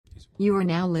You are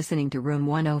now listening to Room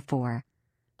 104.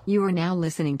 You are now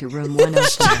listening to Room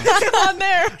 104. On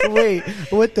there. Wait,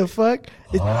 what the fuck?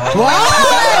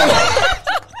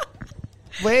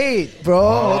 Wait, bro.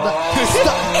 Hold on.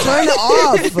 Stop. Turn it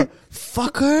off.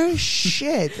 Fucker.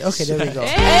 Shit. Okay, there we go.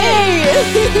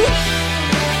 Hey!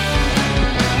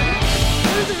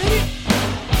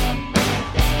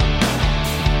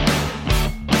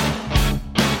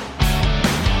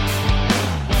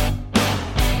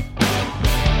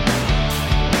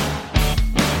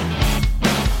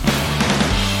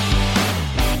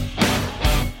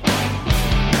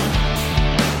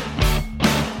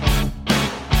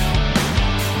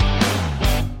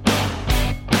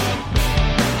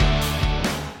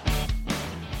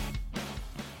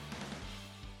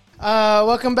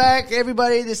 Welcome back,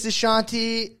 everybody. This is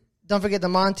Shanti. Don't forget the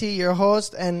Monty, your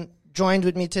host, and joined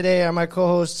with me today are my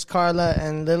co-hosts Carla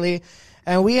and Lily.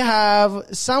 And we have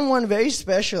someone very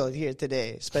special here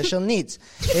today. Special needs.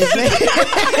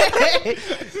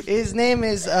 His name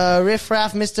is Riff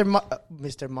Raff, Mr.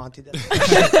 Monty. Riff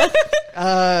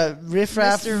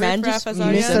Raff,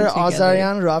 Mr.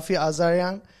 Azarian, Rafi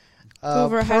Azarian.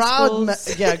 Hoover High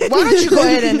School's Why don't you go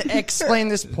ahead and explain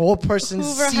this whole person's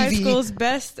Hoover CV? High School's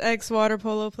best ex-water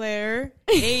polo player,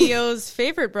 Ayo's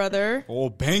favorite brother. Oh,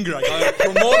 banger. I got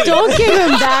promoted. Don't give him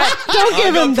that. Don't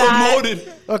give him that.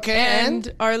 Promoted. Okay,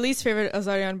 And our least favorite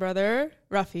Azarian brother,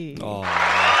 Rafi. Oh.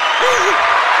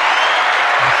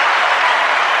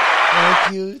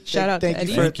 Thank you. Shout out to thank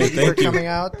Eddie. you for Thank you. coming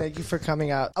out. Thank you for coming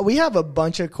out. We have a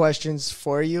bunch of questions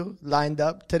for you lined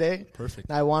up today. Perfect.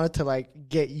 And I wanted to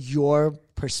get your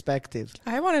perspective.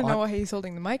 I want to know why he's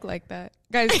holding the mic like that.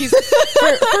 Guys, he's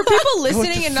for people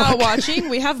listening and not watching,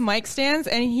 we have mic stands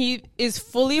and he is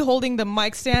fully holding the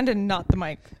mic stand and not the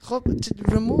mic.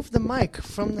 Remove the mic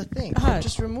from the thing.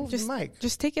 Just remove the mic.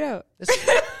 Just take it out.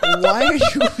 Why are you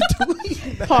doing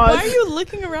that? Why are you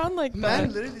looking around like Man,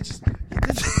 that? literally just...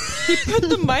 He put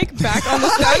the mic back on the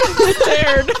stand and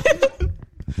stared.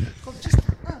 Just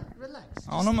relax.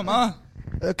 I don't know, mama.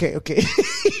 Okay.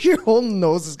 Your whole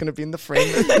nose is going to be in the frame.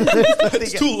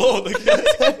 It's too low.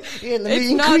 Here, let It's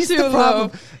me not increase too the problem.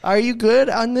 low. Are you good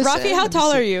on this Rafi, end? how Let me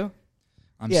tall see. are you?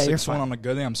 I'm Yeah, you're 6'1" fine. on a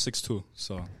good day. I'm 6'2",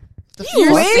 so.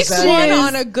 You're fuck is 6'1" that?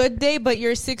 on a good day, but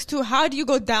you're 6'2". How do you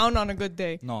go down on a good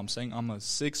day? No, I'm saying I'm a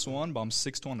 6'1", but I'm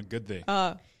 6'2" on a good day.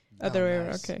 Other way around.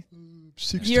 nice. Okay.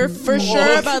 6'2". You're for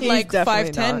sure about He's like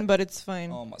definitely 5'10", not. but it's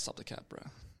fine. Oh, my stop the cap, bro.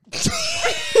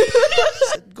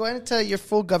 Go ahead and tell your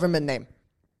full government name.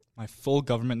 My full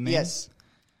government name? Yes.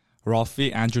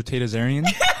 Rafi Andrew Tatazarian.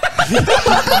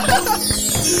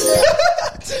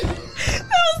 That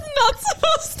was not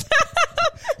supposed to happen.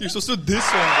 You're supposed to do this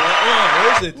one, bro. Oh,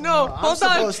 where is it? No, I'm hold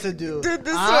on. supposed to do. Dude,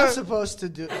 this I'm one. supposed to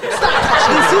do.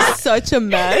 This is such a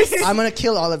mess. I'm gonna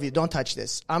kill all of you. Don't touch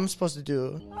this. I'm supposed to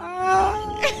do.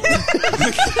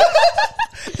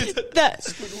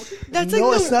 That's like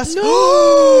No, it's not. no.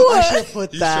 I should have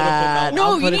put You that. should've put that. No,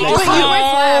 I'll you put need it to like put that. your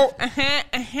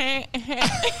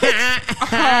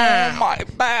laugh. My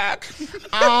back.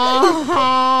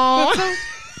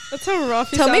 That's how Rafi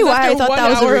Tell sounds me why after I thought 1 that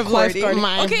was a hour of recording. lifeguarding.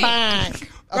 My Okay, back.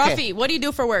 Rafi, what do you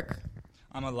do for work?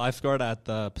 I'm a lifeguard at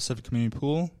the Pacific Community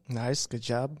Pool. Nice, good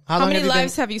job. How long many have you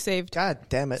lives been? have you saved? God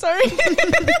damn it! Sorry.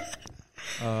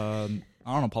 I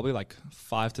don't know, probably like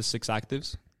 5 to 6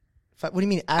 actives. What do you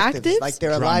mean active? Actives? Like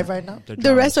they're alive right now? They're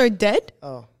The rest drowned. are dead?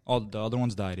 Oh, Oh, the other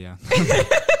ones died, yeah.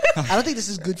 I don't think this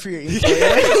is good for your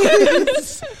employer.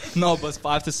 No, but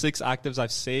 5 to 6 actives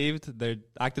I've saved. Their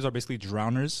actives are basically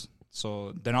drowners.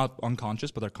 So they're not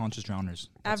unconscious, but they're conscious drowners.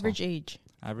 That's Average all. age.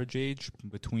 Average age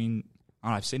between, I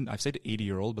don't know, I've said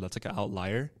 80-year-old, but that's like an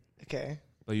outlier. Okay.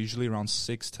 But usually around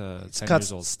 6 to 10 Cut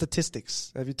years old.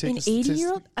 statistics. Have you An taken statistics?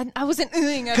 80-year-old? I wasn't at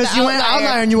the Because you went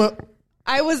outlier and you went.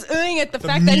 I was at the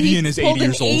fact that he median is pulled 80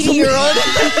 an years old. 80-year-old.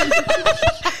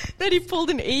 That he pulled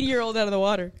an 80-year-old out of the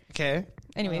water. Okay.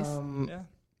 Anyways. Yeah.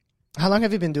 How long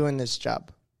have you been doing this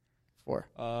job for?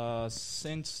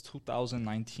 Since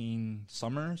 2019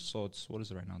 summer, so it's, what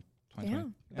is it right now?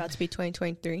 2020? About to be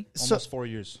 2023. Almost 4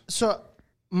 years. So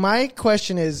my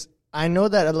question is, I know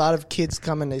that a lot of kids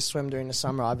come and they swim during the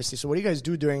summer, obviously. So what do you guys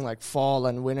do during like fall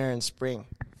and winter and spring?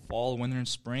 Fall, winter, and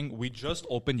spring. We just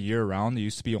opened year-round. It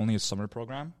used to be only a summer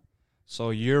program.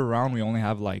 So year-round, we only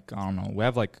have like, I don't know, we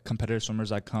have like competitive swimmers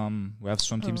that come. We have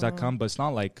swim teams that come, but it's not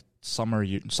like summer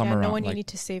Yeah, round. no one you like, need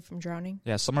to save from drowning.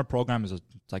 yeah, summer program is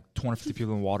like 250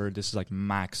 people in water. This is like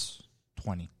max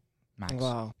 20. max.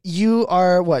 Wow. You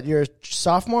are what? You're a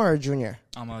sophomore or junior?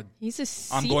 He's a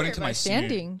senior I'm going into by my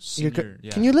standing. senior.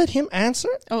 Yeah. Can you let him answer?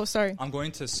 Oh, sorry. I'm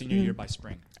going to senior year by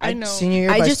spring. I know. Senior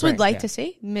year I by just spring. would like Yeah. to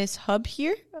say Miss Hub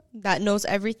here that knows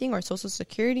everything, our social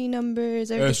security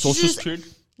numbers, everything. Social security.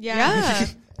 Yeah.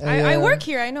 I work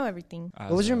here. I know everything.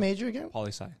 What was your major again?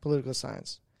 Poli-sci. Political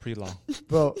science. Pre-law.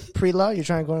 Bro, pre-law, you're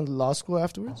trying to go into law school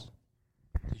afterwards?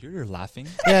 You're laughing.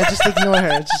 Yeah, just ignore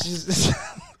her. Just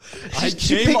I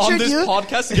she came on pictured this you-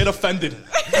 podcast to get offended.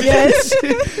 yes.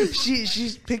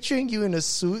 She's picturing you in a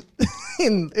suit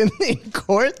in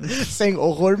court saying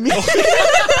 "Ohor me."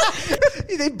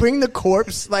 They bring the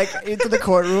corpse like into the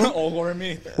courtroom. Over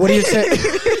me. What do you say?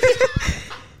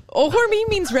 Ohormi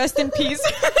means rest in peace.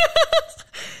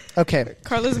 Okay.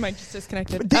 Carla's mic just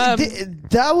disconnected.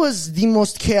 That was the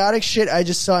most chaotic shit I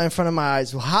just saw in front of my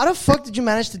eyes. How the fuck did you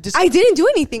manage to I didn't do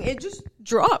anything. It just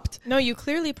dropped. No, you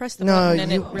clearly pressed the No, button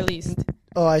and you- it released.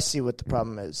 Oh, I see what the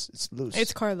problem is. It's loose.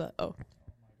 It's Carla. Oh.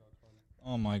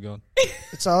 Oh my god.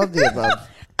 It's all of the above.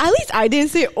 At least I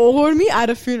didn't say over me at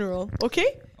a funeral. Okay.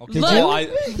 Okay. Look, well,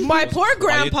 my poor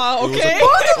grandpa, it was okay?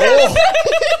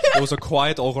 It was a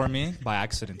quiet over me by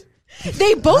accident.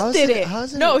 They both How's did it- it.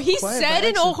 how's it No, he quiet said by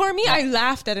an accident? Ohormi. I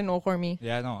laughed at an Ohormi.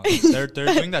 Yeah, no. They're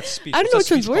doing that speech. I don't know What's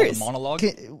that which one's speech called? worse. The monologue.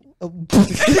 Can-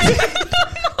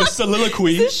 The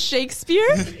soliloquy.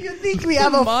 Shakespeare? you think we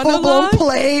have a Monologue? full-blown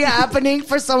play happening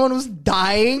for someone who's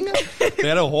dying? They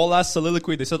had a whole ass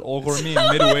soliloquy. They said over me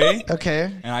midway.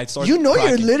 Okay. And I started You know your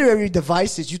cracking. literary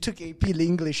devices. You took AP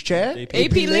English, chair. AP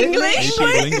English?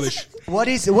 AP English. What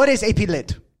is AP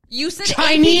Lit? You said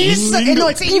Chinese? Lingu- No,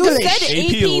 it's You English. said AP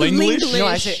AP Linglish? Linglish. No,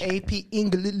 I said AP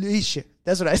English.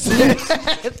 That's what I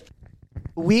said.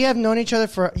 We have known each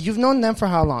other you've known them for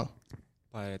how long?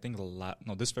 By I think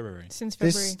this February. Since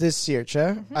February. This year,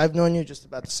 Chair. I've known you just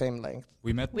about the same length.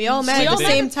 We met. We all met We at all the met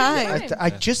same at the same time. time. I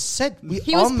just said we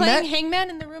He all was playing met. Hangman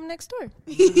in the room next door.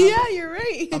 Yeah, you're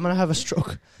right. I'm gonna have a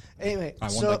stroke. Anyway, I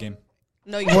won that game.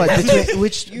 No, you What? didn't.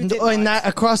 Which? did Oh, and that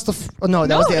across the. Oh, no,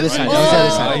 that was the it other was side. right That was the other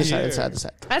here. side. Right Other side. here. Other side. Other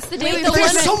side. That's the Wait, day the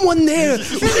There's one- someone there.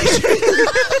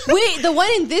 Wait, the one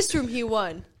in this room he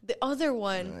won. The other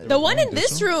one. The one in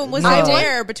this room was No. a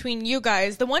dare between you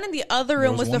guys. The one in the other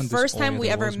room was was the one in this- first time yeah, we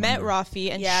there ever was one met there.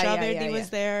 Rafi, and Yeah, Shaverdi yeah. was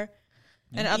there,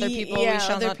 and other people Yeah, we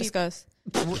shall other not peop- discuss.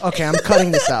 Okay, I'm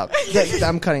cutting this out.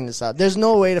 I'm cutting this out. There's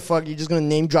no way to fuck. You're just gonna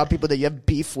name drop people that you have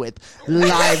beef with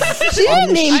live. She on didn't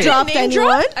the name shit. drop Name anyone.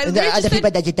 drop? I The literally other just people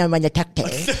said that you don't want to talk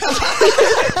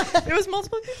to. there was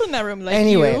multiple people in that room. Like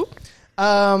Anyway, you.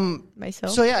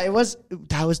 Myself. so yeah, it was.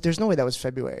 There's no way that was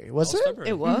February, was it?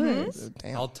 It was.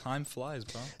 Damn. How time flies,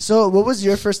 bro. So, what was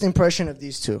your first impression of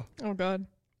these two? Oh God.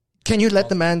 Can you let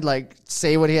the man like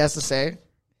say what he has to say?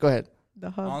 Go ahead.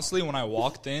 The hub. Honestly, when I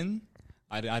walked in,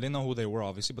 I didn't know who they were,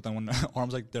 obviously. But then when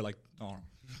Arm's like, they're like, oh,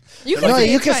 You can No, say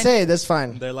you it's can fine. say it. That's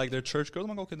fine. they're church girls.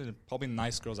 I'm like, okay, they're probably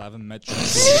nice girls. I haven't met church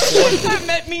girls I've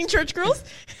met mean church girls.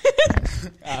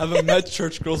 I haven't met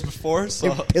church girls before,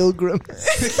 so Pilgrim.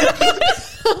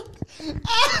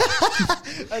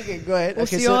 Okay, go ahead. We'll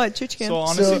okay, see you all at church camp. so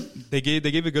honestly, they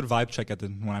gave a good vibe check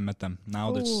when I met them.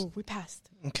 Now Ooh, we passed.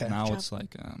 okay. now it's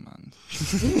like, man,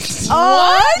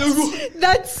 What?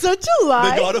 That's such a they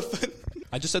lie. got offended.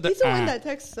 I just said that. He's the one that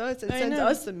texts us and I sends know.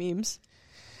 us the memes.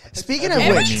 Speaking of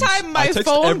Every which, Every time I my text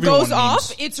phone everyone goes off,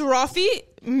 memes. it's Rafi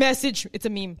message. It's a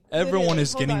meme. Everyone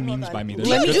is Hold getting on, hold memes on. by me. There's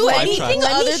Let a me good do vibe anything track. Let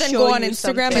me other than show go on you Instagram.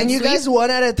 something. and can you sleep. guys one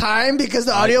at a time because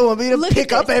the audio won't be to Look at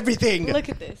pick up this. everything. Look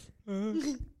at this.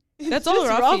 That's all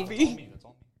Just Rafi.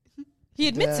 He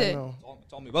admits Yeah, I it. know.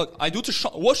 Tell me, look, I do to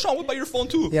Sean. What Sean? What about your phone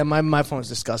too? Yeah, my phone's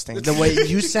disgusting. The way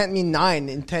you sent me 9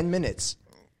 in 10 minutes.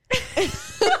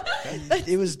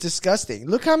 It was disgusting.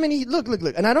 Look how many. Look.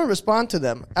 And I don't respond to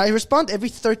them. I respond every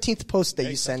 13th post that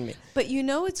you send me. But you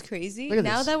know what's crazy? Look at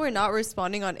Now this. that we're not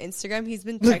responding on Instagram, he's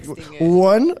been Look, texting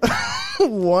it.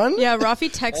 one. Yeah,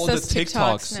 Rafi texts All the us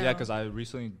TikToks now. yeah, because I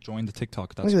recently joined the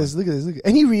TikTok. That's Look at why. this. Look at this. Look at,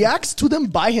 and he reacts to them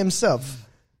by himself.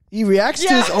 He reacts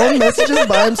to his own messages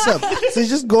by himself. So he's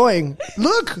just going,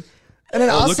 look. And then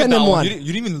Oh, I'll look send at that him one. You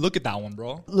didn't even look at that one,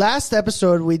 bro. Last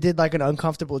episode, we did like an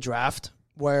uncomfortable draft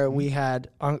where we had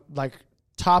like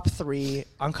top 3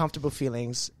 uncomfortable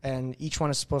feelings, and each one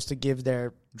is supposed to give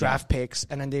their draft picks,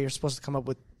 and then they're supposed to come up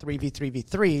with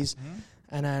 3v3v3s.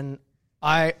 And then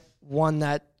I won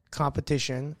that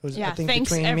competition. It was, Yeah, I think, thanks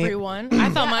between me. everyone. I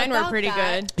thought Yeah, mine were about pretty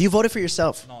that. You voted for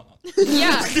yourself. No. good.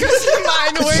 Yeah, because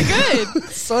mine were good.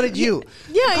 So did you.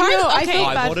 Yeah, I Carla- know. I okay. felt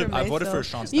I bad voted. for I voted for myself.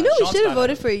 Sean's. You know, we Sean's should have bad.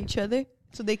 voted for each other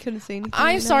so they couldn't say anything.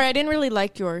 I'm you know? sorry, I didn't really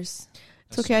like yours.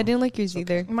 It's okay. I didn't like yours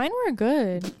either. Mine were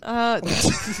good.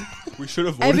 We should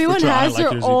have voted Everyone for John. has I like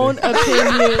their yours own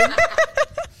either. opinion.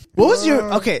 What was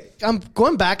your okay? I'm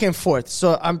going back and forth,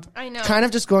 so I know. kind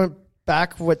of just going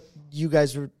back what you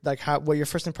guys were like. What your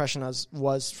first impression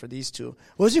was for these two?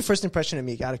 What was your first impression of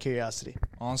me? Out of curiosity,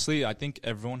 Honestly, I think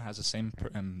everyone has the same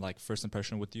like first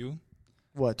impression with you.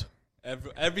 what?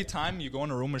 Every time you go in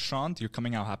a room with Shant, you're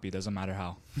coming out happy. Doesn't matter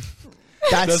how.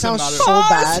 That Doesn't sounds matter. so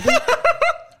bad.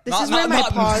 This is where my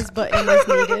pause button is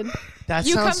needed. That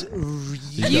You sounds come-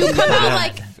 really You come out Yeah.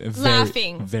 like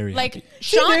laughing. very like happy.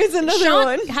 There's another Sean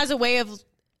one. has a way of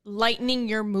lightening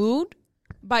your mood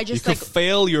by You just could like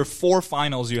fail your 4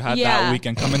 finals you had Yeah. that week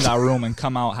and come in that room and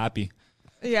come out happy.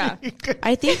 yeah.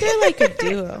 I think they're like a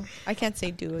duo. I can't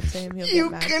say duo to him. He'll You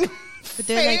get mad. can But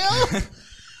they're like, fail.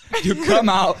 You come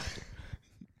out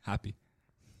happy.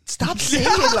 Stop saying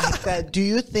it like that. Do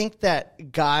you think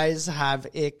that guys have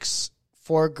icks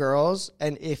for girls?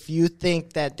 And if you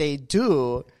think that they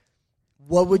do,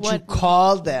 what would you What-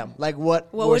 call them? Like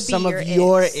what were would be some your of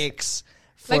your icks? icks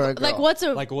for a girl? Like what's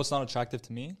a Like what's not attractive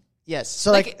to me? Yes.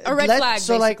 So Like a red flag,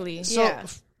 so basically. so Yeah.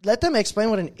 let them explain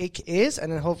what an ick is,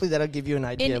 and then hopefully that'll give you an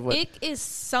idea of an what. ick is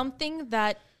something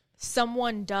that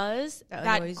someone does That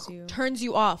that annoys you. turns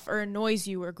you off or annoys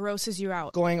you or grosses you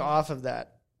out. Going off of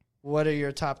that, what are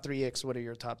your top 3 icks? What are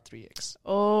your top 3 icks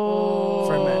Oh.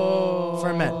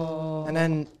 for men? And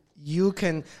then you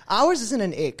can. Ours isn't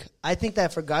an ick. I think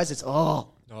that for guys, it's I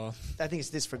think it's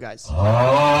this for guys.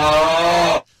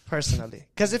 Personally,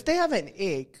 because if they have an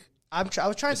ick, I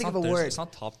was trying to think of a word. It's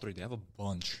not top 3. They have a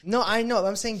bunch. No, I know.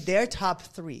 I'm saying their top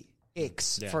 3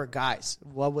 icks Yeah. for guys.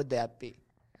 What would that be?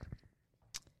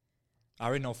 I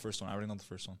already know the first one. I already know the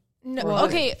first one. No, For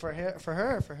okay. For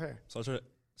her. So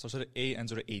it's at A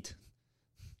ends with an 8.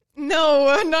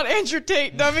 No, not Andrew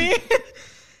Tate, dummy.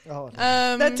 Oh,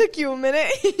 no. that took you a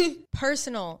minute.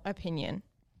 Personal opinion.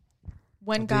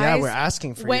 When Yeah, guys we're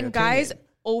asking for when your guys opinion.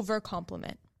 over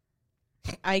compliment.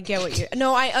 I get what you're.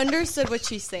 No, I understood what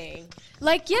she's saying.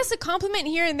 Like, yes, a compliment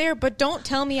here and there, but don't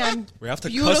tell me I'm We have to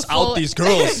beautiful cuss out these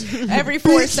girls. every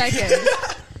 4 seconds.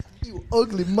 You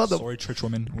ugly mother. Sorry, church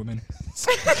women.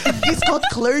 He's called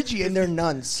clergy and they're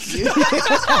nuns.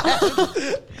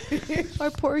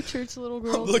 Our poor church little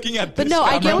girl. Looking at But this no,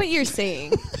 I get camera. what you're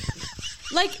saying.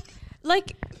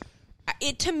 like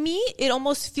it to me it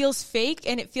almost feels fake,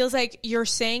 and it feels like you're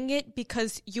saying it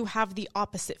because you have the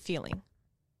opposite feeling.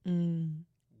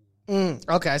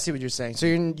 Okay, I see what you're saying. So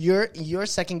you're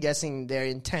second guessing their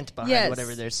intent behind Yes.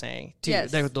 whatever they're saying to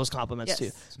Yes. you, those compliments Yes. to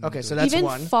you. Okay, so that's Even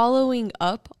one. following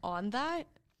up on that,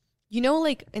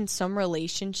 like in some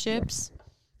relationships,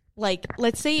 like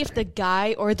let's say if the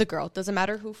guy or the girl, doesn't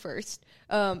matter who first,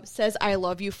 says I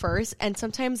love you first, and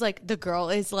sometimes like the girl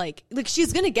is like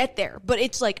she's gonna get there, but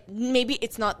it's like maybe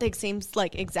it's not the same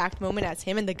like exact moment as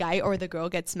him, and the guy or the girl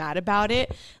gets mad about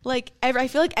it. Like I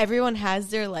feel like everyone has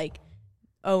their like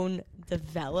own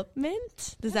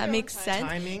development. Does that make sense?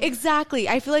 Timing. Exactly.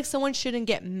 I feel like someone shouldn't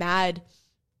get mad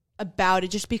about it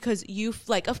just because you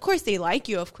like, of course they like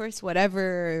you, of course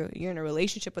whatever, you're in a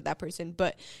relationship with that person,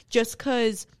 but just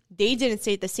because they didn't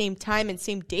say at the same time and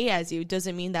same day as you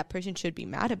doesn't mean that person should be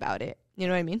mad about it. You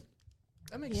know what I mean?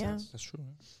 That makes sense. That's true.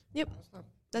 Yep.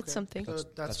 That's something. So that's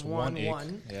That's one. one ick.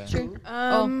 One. Yeah.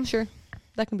 Sure. Sure.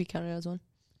 That can be counted as one.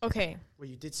 Okay. Well,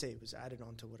 you did say it was added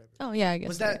on to whatever. Oh yeah, I guess.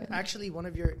 Was that actually one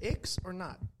of your icks or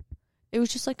not? it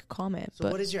was just like a comment, So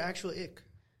but what is your actual ick?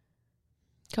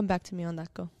 come back to me on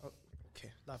that. Go. Okay,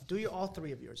 love. Do all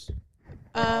 3 of yours.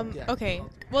 Yeah. Okay.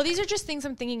 Well, these are just things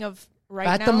I'm thinking of right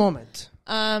At now. the moment.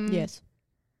 Yes.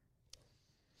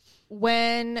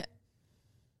 When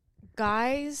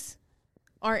guys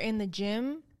are in the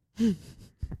gym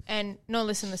and no,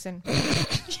 listen.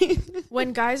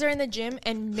 When guys are in the gym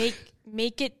and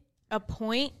make it a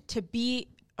point to be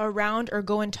around or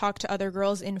go and talk to other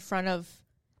girls in front of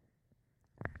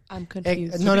I'm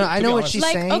confused. No, I to know be what honest- she's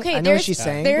Like, saying. okay, I know what there's- she's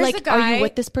saying. there's like, a are guy- you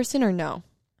with this person or no?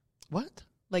 What?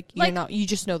 Like, Like- you're not. You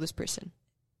just know this person.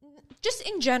 just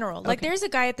in general. Like Okay. there's a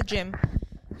guy at the gym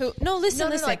who listen.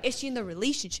 Like, is she in the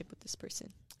relationship with this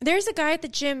person? There's a guy at the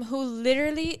gym who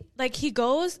literally like he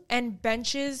goes and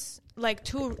benches like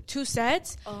two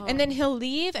sets and then he'll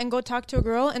leave and go talk to a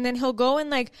girl and then he'll go and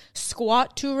like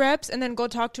squat 2 reps and then go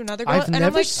talk to another girl. I've and I'm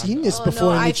never like, seen this Oh, before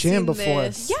no, in the I've gym seen before.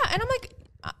 this. yeah, and I'm like,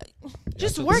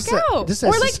 just so work this is a- out, this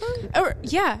or is- like, or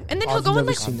yeah, and then he'll I've go and never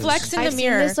like seen this. flex in I've the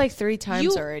mirror. seen this like 3 times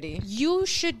you, already. You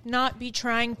should not be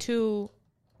trying to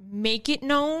make it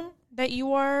known that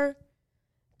you are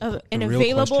an The real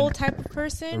available question- type of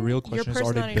person. The real Your question is,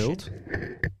 are they personality built?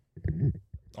 should-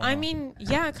 Oh, I no. mean,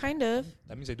 yeah, kind of.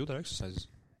 That means they do their exercises.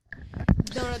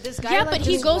 No, this guy. Yeah, like, but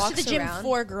he just goes to walks the gym around.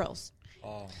 for girls.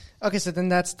 Oh. Okay, so then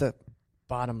that's the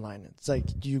bottom line. It's like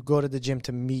you go to the gym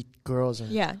to meet girls and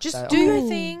Yeah, just that- do your Ooh.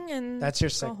 thing and That's your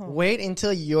go second. home. Wait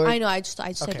until you're. I know. I just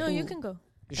Okay. said. No, you ooh. can go.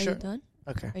 You Are sure? you done?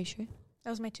 Okay. Are you sure? That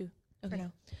was my 2 for Okay.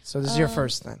 now. So this is your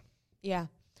first then. Yeah.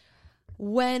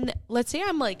 When, let's say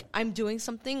I'm doing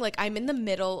something, like I'm in the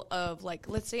middle of, like,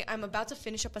 let's say I'm about to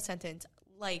finish up a sentence,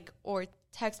 like, or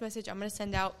text message I'm going to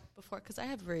send out before, because I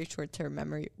have very short-term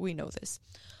memory. We know this.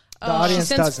 The She audience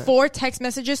sends doesn't. 4 text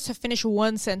messages to finish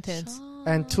 1 sentence.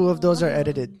 And 2 of those are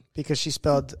edited because she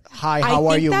spelled "Hi, I how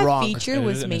are think you?" that wrong. feature It's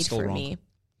was edited and made it's still for wrong. me.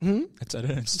 It's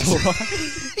edited and still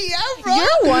wrong.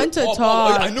 You're one to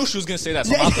talk. I knew she was gonna say that.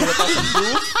 So I'm gonna whip out some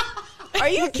proof. Are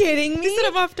you kidding me? Instead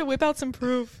of I have to whip out some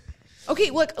proof.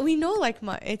 Okay, look, we know, like,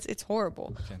 it's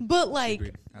horrible, Okay. but like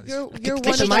Agreed. At least- you're Get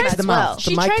one the of mic them to the as mouth. well. The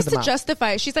She mic tries to the to mouth.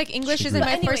 justify it. She's like, English isn't But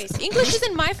my anyways. first. English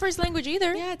isn't my first language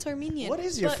either. Yeah, it's Armenian. What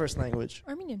is your But- first language?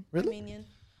 Armenian. Really? Armenian.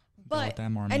 But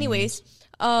Goddamn Armenians. anyways,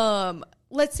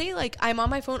 let's say like I'm on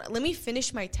my phone. Let me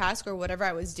finish my task or whatever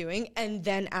I was doing, and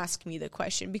then ask me the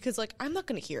question, because like I'm not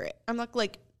gonna hear it. I'm not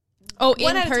like Oh,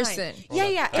 one in at a time. person. Yeah,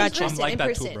 yeah, in Gotcha. person. I'm like in that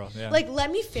too, person. bro. Yeah. Like,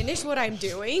 let me finish what I'm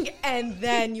doing, and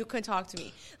then you can talk to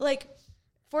me. Like,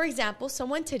 for example,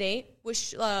 someone today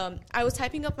was I was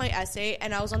typing up my essay,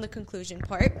 and I was on the conclusion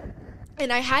part.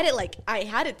 And I had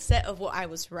it set of what I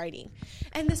was writing.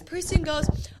 And this person goes,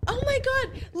 "Oh my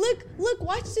God, look,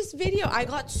 watch this video." I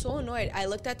got so annoyed. I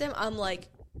looked at them. I'm like,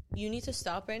 you need to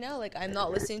stop right now. Like, I'm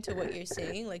not listening to what you're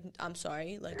saying. Like, I'm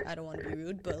sorry. Like, I don't want to be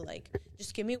rude, but like,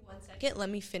 just give me 1 second. Let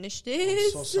me finish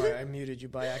this. So sorry, I muted you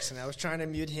by accident. I was trying to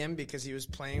mute him because he was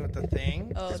playing with the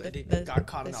thing. Oh, so the- it got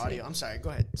caught in the the audio. thing. I'm sorry. Go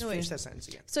ahead. No Finish way. that sentence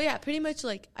again. So yeah, pretty much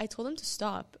like I told them to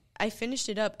stop. I finished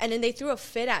it up, and then they threw a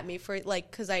fit at me for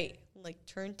like, because I like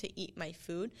turned to eat my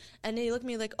food, and they looked at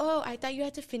me like, "Oh, I thought you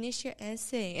had to finish your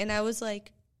essay," and I was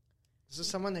like, Is this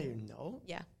someone that you know?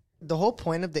 "Yeah, The whole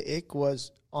point of the ick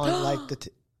was on like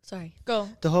sorry." Go.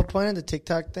 the whole point of the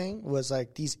TikTok thing was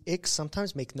like these icks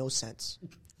sometimes make no sense.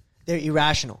 They're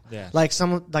irrational. Yeah. Like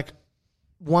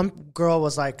one girl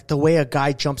was like the way a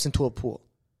guy jumps into a pool.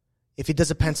 If he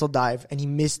does a pencil dive and he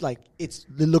missed, like it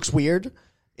looks weird,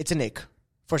 it's an ick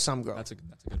for some girl. That's a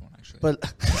good one actually. But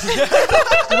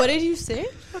What did you say?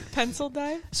 Pencil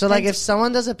dive. so like if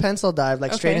someone does a pencil dive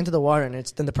like straight Okay. into the water and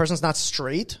then the person's not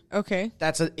straight, Okay.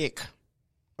 that's an ick.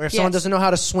 Or if someone Yes. doesn't know how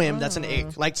to swim, that's an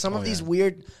ick. Like some of Oh, these yeah.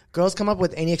 weird girls come up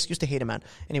with any excuse to hate a man.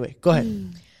 Anyway, go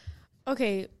ahead.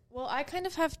 Okay. Well, I kind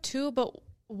of have 2, but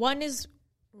one is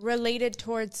related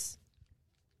towards.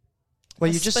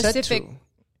 Well, a you just said specific- 2.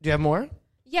 Do you have more?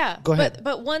 Yeah. Go ahead.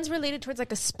 But one's related towards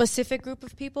like a specific group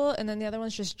of people, and then the other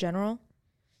one's just general.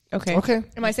 Okay. Okay.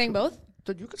 Am I saying both?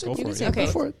 You can say Go both. for it. Go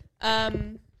Okay. for it.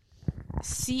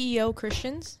 CEO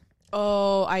Christians.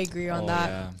 Oh, I agree on Oh, that.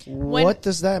 yeah. When- What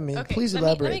does that mean? Okay. Please let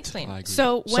elaborate. Me explain. I agree.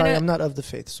 So when Sorry, a- I'm not of the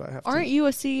faith, so I have Aren't to. you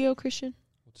a CEO Christian?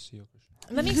 What's the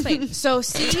question? Let me explain. So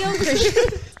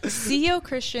CEO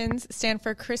Christians stand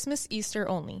for Christmas, Easter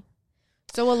only.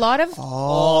 So a lot of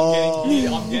Oh.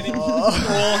 I'm getting.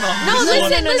 no,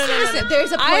 listen.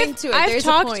 There's a point to it. There's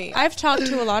a point. I've talked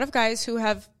to a lot of guys who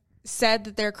have said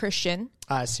that they're Christian,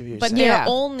 I see what you're but saying. they're Yeah.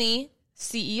 only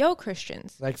CEO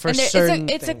Christians. Like for And certain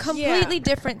it's a things. completely Yeah.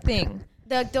 different thing.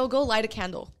 They'll go light a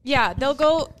candle. Yeah,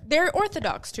 they're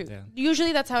Orthodox too. Yeah.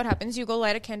 Usually that's how it happens. You go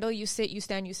light a candle, you sit, you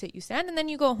stand, you sit, you stand, and then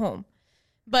you go home.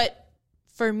 But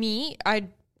for me, I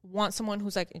want someone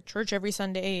who's like in church every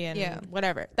Sunday and Yeah.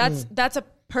 whatever. That's a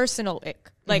personal ick,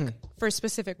 like for a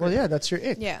specific group. Well, yeah, that's your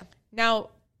ick. Yeah. Now,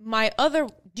 my other,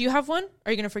 do you have one?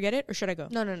 Are you going to forget it or should I go?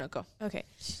 No, go. Okay.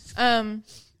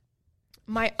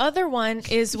 My other one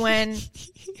is when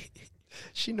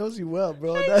She knows you well,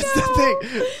 bro. That's the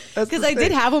thing. Because I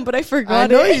did have one, but I I forgot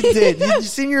know it. you did. You've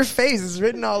seen your face. It's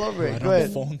written all over it. Right Go on the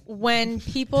ahead. phone. when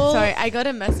people Sorry, I got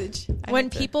a message. I when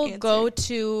had to people answer. go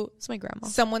to It's my grandma.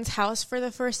 someone's house for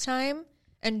the first time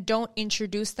and don't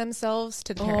introduce themselves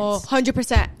to the Oh, parents.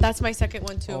 100%. That's my second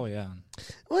one too. Oh yeah.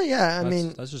 Well, yeah, I That's,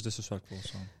 mean, that's just disrespectful.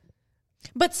 So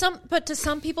But to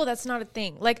some people that's not a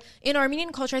thing. Like in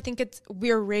Armenian culture, I think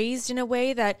we're raised in a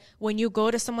way that when you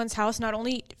go to someone's house, not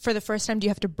only for the first time do you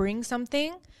have to bring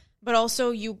something, but also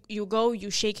you go,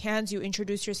 you shake hands, you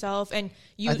introduce yourself, and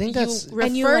I think that's- refer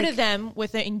and you, to like- them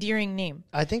with an endearing name.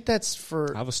 I think that's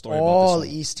for I have a story about all this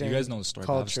one. Eastern You guys know the story,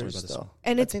 but I have a story cultures, about this though. one.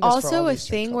 And I it's think that's for also all a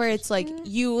Eastern thing where cultures. it's like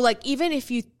you like even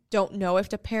if you don't know if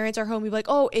the parents are home, you're like,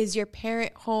 oh, is your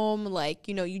parent home? Like,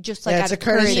 you know, you just like Yeah, out it's of a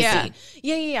courtesy. courtesy.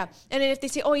 Yeah. And then if they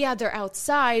say, oh yeah, they're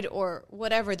outside or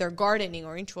whatever, they're gardening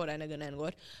or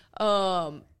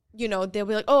you know, they'll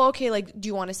be like, oh, okay, like, do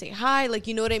you want to say hi? Like,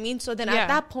 you know what I mean? So then Yeah. at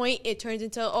that point, it turns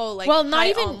into, oh, like, Well, not hi,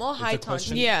 even- Almo, hi, Is the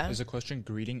question, Tanji. Yeah. Is the question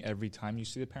greeting every time you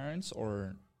see the parents,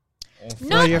 or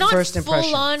Not your not first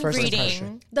impression, full on first greeting.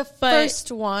 impression. The But-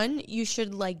 first one, you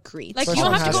should like greet. Like First you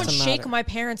don't one have to go has and to shake matter. my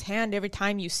parents' hand every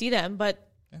time you see them, but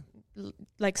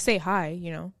like say hi.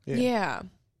 You know, yeah.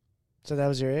 So that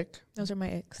was your ick? those are my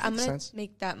icks. I'm Makes gonna sense.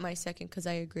 make that my second because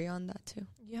I agree on that too.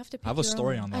 You have to. Pick I have a your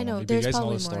story own. on that. I know. one. Maybe There's you guys know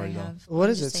probably the more story I though. have. What I'm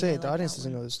does just it saying say? I The like audience that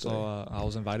doesn't one. know the So story. I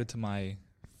was invited to my.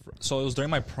 So it was during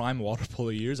my prime water polo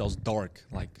years. I was dark,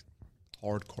 like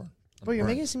hardcore. Bro, you're Burnt.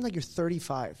 making it seem like you're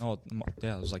 35. No,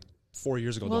 yeah, it was like 4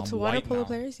 years ago. Well, though. to I'm water white polo now.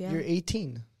 players, yeah. You're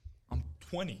 18. I'm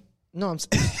 20. No, I'm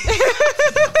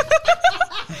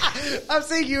I'm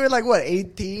saying you were like, what,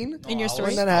 18? In your I story?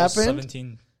 was- When that I was happened?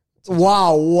 17.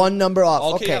 Wow, one number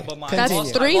off. Okay, yeah, but my, That's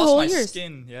continue. three I lost whole my years.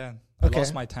 Skin, yeah. Okay. I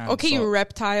lost my tan. Okay, so- you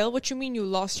reptile. What you mean you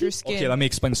lost your skin? Okay, let me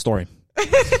explain the story.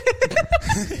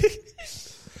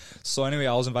 So anyway,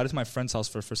 I was invited to my friend's house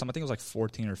for the first time. I think I was like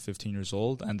 14 or 15 years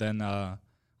old. And then I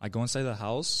go inside the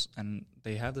house, and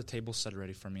they have the table set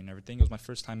ready for me and everything. It was my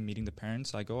first time meeting the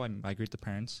parents. I go, I greet the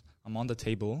parents. I'm on the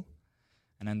table,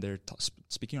 and then they're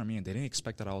speaking Armenian. They didn't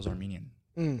expect that I was Armenian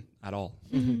at all.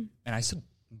 And I said,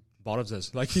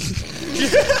 Borovzes. Like,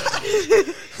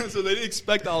 so they didn't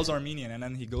expect I was Armenian. And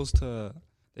then he goes to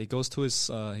his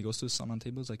son on the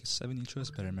table. He's like, 7 inches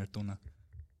better, Mertona.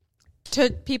 To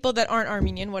people that aren't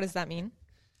Armenian, what does that mean?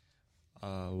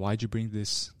 Why'd you bring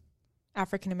this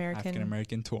African African American.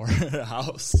 American to our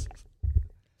house?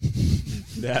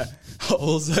 Yeah. I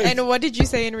was like, And what did you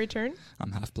say in return?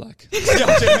 I'm half black.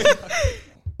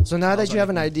 So now that you have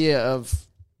an idea of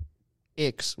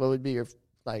icks, what would be your,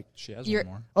 like... She has You're-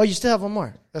 one more. Oh, you still have one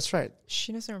more. That's right.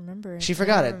 She doesn't remember. She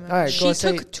forgot I it. don't All right, remember. go She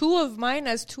say- took 2 of mine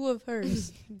as 2 of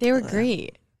hers. They were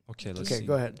great. Okay, let's Okay, see.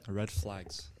 go ahead. Red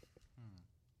flags.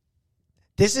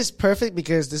 This is perfect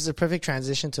because this is a perfect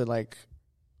transition to, like,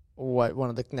 what one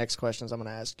of the next questions I'm going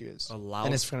to ask you is. A loud,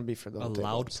 And it's going to be for the a whole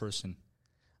loud tables. person.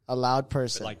 A loud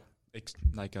person.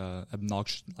 Like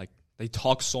obnoxious. Like, they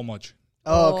talk so much.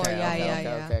 Oh, Oh, okay. yeah, okay, yeah, okay,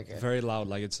 yeah. okay, okay. Very loud.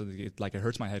 Like, it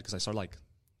hurts my head because I start, like,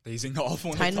 dazing off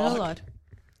when Kind they of talk. a lot.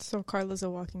 So Carla's a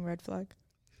walking red flag.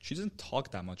 She doesn't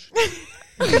talk that much.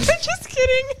 Just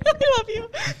kidding. I love you.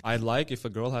 I like if a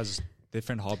girl has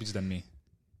different hobbies than me.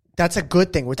 That's a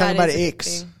good thing. We're talking That about is a good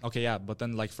icks. thing. Okay, yeah, but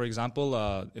then, like, for example,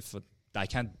 if I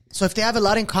can't... So if they have a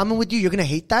lot in common with you, you're going to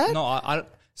hate that? No,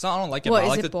 it's not, I don't like it. What but I is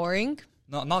like it the, boring?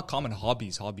 not common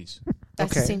hobbies.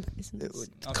 That's Okay. the same. Isn't this?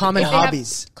 Okay. Common If they have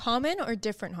hobbies. Common or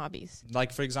different hobbies?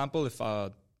 Like, for example, if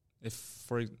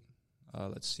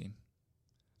let's see.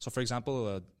 So, for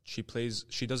example, she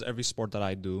does every sport that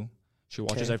I do. She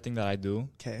watches Okay. everything that I do.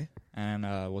 Okay.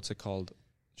 And what's it called?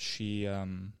 She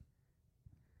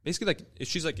basically, like, if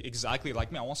she's like exactly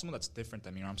like me, I want someone that's different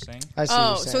than me. You know what I'm saying? I see what Oh,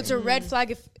 you're so saying. it's a red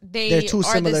flag if They're too are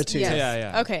similar this, to you. yes. Yeah,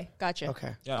 yeah. Okay, gotcha.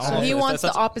 Okay. Yeah, I So don't know he if wants the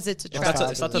that's- opposites if attract.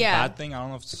 that's a Yeah. bad thing. I don't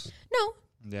know if it's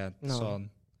No, So No.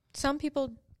 some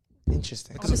people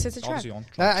Interesting. opposites attract. obviously you want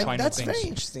to try new That's things. very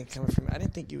interesting coming from me. I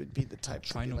didn't think you would be the type to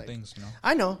Try be new like... things, you know.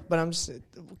 I know, but I'm just...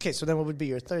 Okay, so then what would be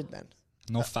your third then?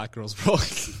 No fat girls, bro.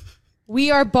 We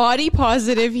are body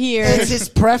positive here. It's his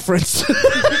preference.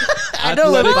 I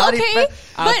know what Athletic- body... okay,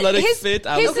 but Athletic, his, fit.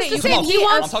 his is the Come same. on, He I'm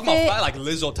wants talking about fit. fat, like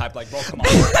Lizzo type. Like, bro, come on.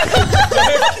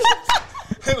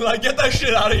 Like, get that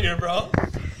shit out of here, bro.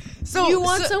 So You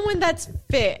want someone that's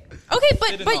fit. Okay, Fit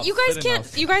but enough, you guys fit can't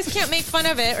enough. you guys can't make fun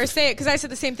of it or say it because I said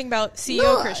the same thing about CEO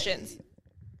No, Christians.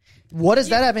 What does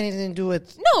that have anything to do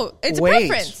with... No, it's a weight?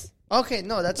 preference. Okay,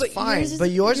 no, that's But fine. yours is- But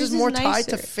yours is yours is more tied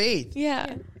to nicer. faith.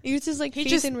 Yeah. Yours is like He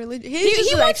faith just- and religion.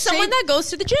 He wants someone that goes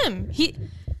to the gym.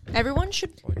 Everyone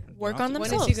should work on When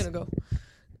themselves. is he gonna go?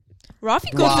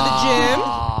 Rafi goes to the gym.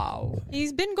 Wow.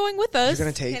 He's been going with us. You're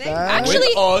going to take Can I- that? Actually,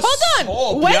 With us. hold on.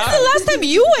 Oh, When's yeah. the last time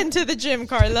you went to the gym, I'm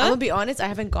Carla? gonna be honest. I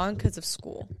haven't gone because of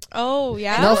school. Oh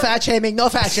yeah. No fat shaming. No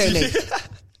fat shaming.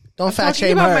 Don't fat talking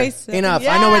shame about her. myself. Enough.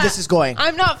 Yeah. I know where this is going.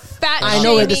 I'm not fat. I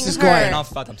know where this shaming is her. going. I'm not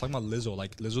fat. I'm talking about Lizzo.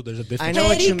 Like, Lizzo, there's a difference. I know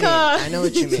what you mean. Erika. I know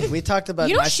what you mean. We talked about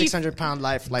You know my she- 600-pound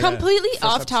life. Like Completely first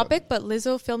off episode. topic, but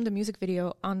Lizzo filmed a music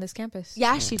video on this campus.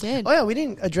 Yeah, she did. Oh yeah, we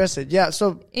didn't address it. Yeah,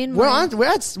 so In we're my- on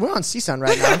CSUN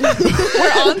right now.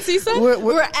 We're on CSUN.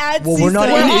 we're at well, we're not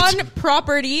We're in it. on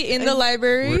property in the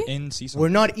library. We're in season. We're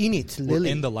not in it, Lily.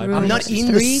 in the library. I'm not in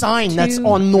the 3, sign that's 2,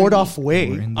 on Nordhoff Way.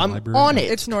 We're in the I'm library. on it.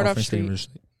 It's Nordhoff Street.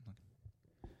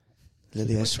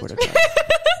 Lily, I swear to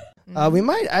God. We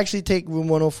might actually take room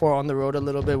 104 on the road a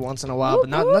little bit once in a while, but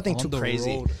nothing On too the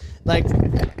crazy. road. Like,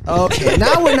 okay,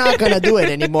 now we're not gonna do it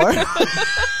anymore.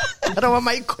 I don't want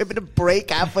my equipment to break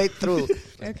halfway through.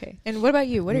 Okay. And what about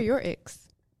you? What are your icks?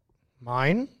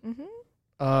 Mine?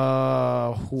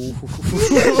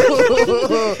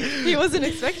 He wasn't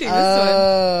expecting this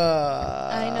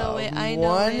I know it, I know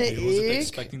one it. He wasn't ick,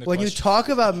 expecting the when you question. talk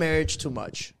about marriage too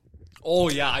much. Oh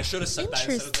yeah, I should have said that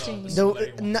instead Interesting. of No,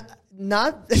 the one.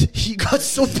 not he got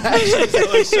so passionate.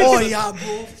 Like, oh yeah,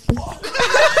 bro.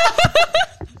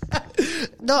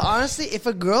 No, honestly, if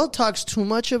a girl talks too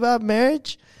much about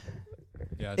marriage,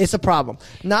 Yeah, it's a problem.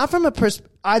 Not from a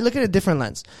I look at a different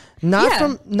lens. Not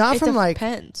Yeah, from like,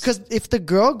 depends. because if the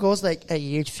girl goes like, hey,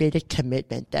 you say the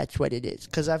commitment, that's what it is.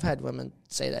 Because I've had women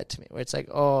say that to me, where it's like,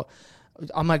 oh,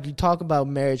 I'm like, you talk about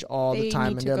marriage all the They time,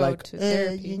 need and to they're go like, to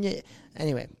therapy.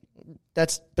 anyway,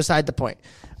 that's beside the point.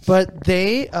 But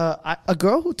a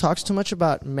girl who talks too much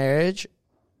about marriage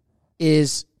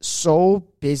is so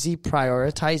busy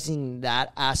prioritizing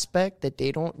that aspect that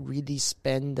they don't really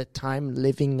spend the time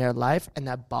living their life, and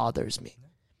that bothers me.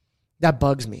 That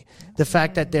bugs me. The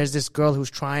fact that there's this girl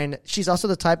who's she's also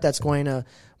the type that's going to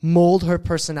mold her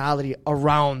personality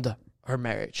around her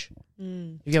marriage.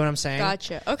 You get what I'm saying?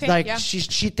 Gotcha. Okay. Like yeah.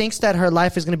 she thinks that her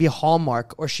life is going to be a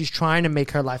Hallmark, or she's trying to make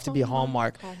her life to be a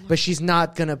Hallmark, but she doesn't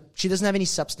have any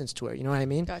substance to her. You know what I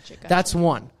mean? Gotcha. That's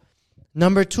one.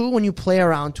 Number two, when you play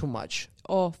around too much,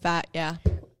 Oh, fat, yeah.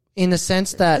 in the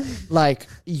sense that like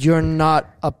you're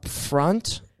not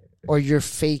upfront or you're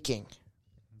faking.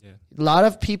 Yeah. A lot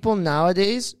of people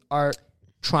nowadays are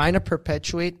trying to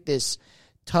perpetuate this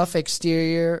tough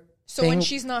exterior So thing when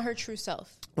she's not her true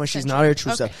self. when she's not her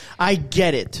true self. I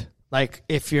get it. Like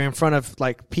if you're in front of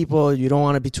like people, you don't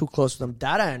want to be too close to them.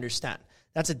 That I understand.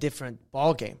 That's a different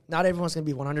ball game. Not everyone's going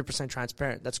to be 100%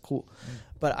 transparent. That's cool.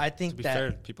 But I think To be that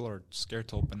fair, people are scared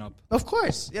to open up. of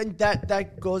course, and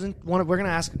that goes in. We're going to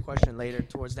ask a question later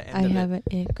towards the end of it.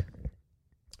 an ick.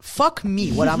 Fuck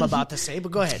me, what I'm about to say.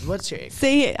 But go ahead. What's your ick?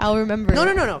 Say it, I'll remember.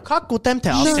 No. Kak gutemte.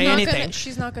 I'll She's say not anything.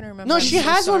 she's not gonna remember. No, I'm she so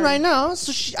has one sorry. right now.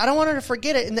 So I don't want her to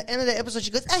forget it. In the end of the episode, she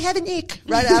goes, "I have an ick."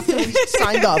 Right after we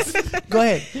signed off. Go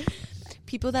ahead.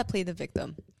 People that play the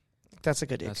victim. That's a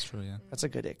good ick. That's true, yeah. That's a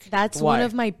good ick. That's Why? one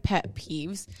of my pet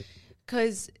peeves,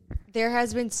 because there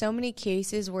has been so many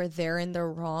cases where they're in the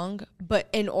wrong, but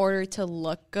in order to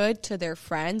look good to their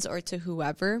friends or to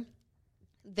whoever,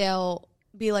 they'll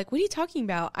be like, what are you talking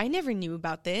about? I never knew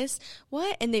about this.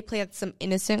 What? And they play like some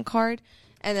innocent card,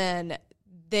 and then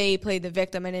they play the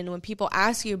victim. And then when people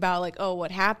ask you about like, oh,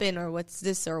 what happened, or what's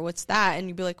this, or what's that, and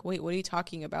you'd be like, wait, what are you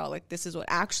talking about? Like, this is what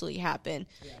actually happened.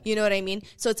 Yeah. You know what I mean?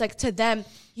 So it's like, to them,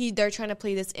 they're trying to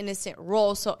play this innocent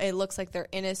role, so it looks like they're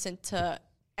innocent to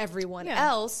everyone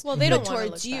else. Well, they but don't want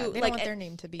towards you. you. They like, don't want their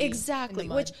name to be exactly. in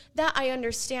the mud. Which that I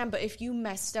understand, but if you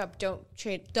messed up,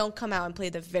 don't come out and play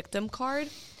the victim card.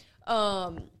 Yeah,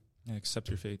 accept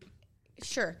your fate.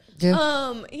 Sure.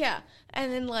 Yeah. Yeah.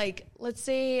 And then like, let's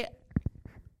say,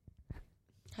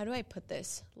 how do I put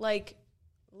this? Like,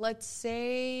 let's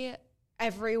say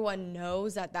everyone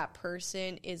knows that that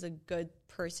person is a good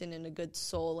person and a good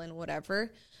soul and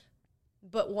whatever.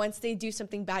 But once they do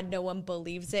something bad, no one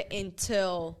believes it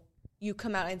until you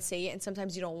come out and say it. And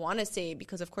sometimes you don't want to say it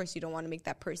because, of course, you don't want to make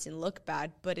that person look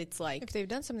bad. But it's like, If they've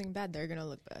done something bad, they're gonna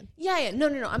look bad. yeah. No.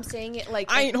 I'm saying it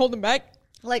like, I ain't holding back.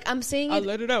 like I'm saying I'll it.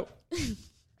 let it out.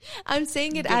 I'm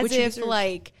saying it Get as what you if deserve.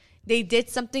 like they did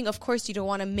something. Of course, you don't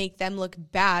want to make them look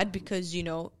bad because, you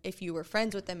know, if you were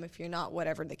friends with them, if you're not,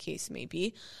 whatever the case may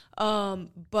be.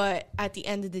 But at the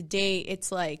end of the day,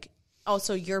 it's like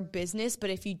also your business. But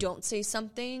if you don't say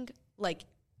something like,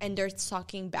 and they're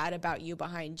talking bad about you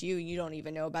behind you, you don't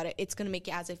even know about it, it's going to make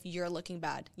it as if you're looking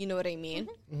bad. You know what I mean?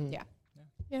 Mm-hmm. Yeah.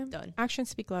 Yeah. Done. Actions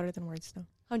speak louder than words, though.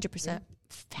 100%.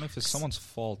 And if it's someone's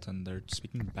fault and they're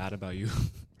speaking bad about you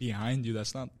behind you,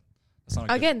 that's not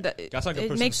a Again, that's not a good it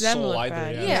person's makes them soul look either.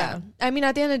 bad. Yeah. Yeah. I mean,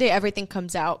 at the end of the day, everything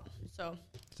comes out. So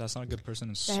That's not a good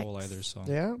person's soul Facts. either. So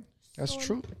Yeah, that's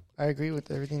true. I agree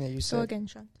with everything that you said. So again,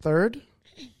 Sean. Third,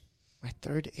 my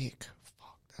third ache.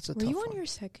 Fuck, that's a Were tough you on one. your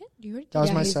second? You already That was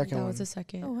yeah, my he's- second That one. was the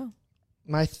second. Oh, wow.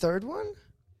 My third one,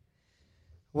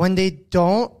 when they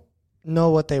don't know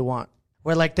what they want,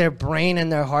 where like their brain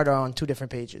and their heart are on two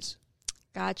different pages.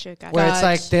 Gotcha. Where it's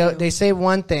like Got you. they say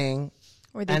one thing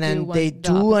Or and then one- they the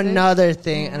do opposite. another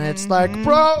thing, and it's like,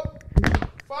 bro,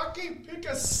 fucking pick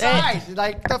a side.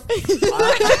 Like the.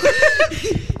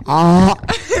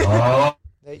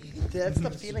 That's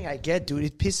the feeling I get, dude.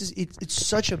 It pisses. It's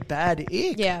such a bad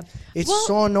ick. Yeah. It's Well-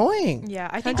 so annoying. Yeah,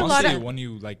 I think a lot honestly, of when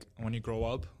you grow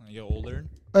up and you get older,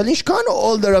 At least kind of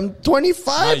older. I'm 25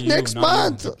 not you, next not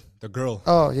month. you, the girl.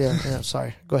 Oh yeah.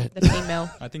 Sorry. Go ahead. The female.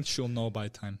 I think she'll know by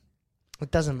time. It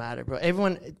doesn't matter, bro.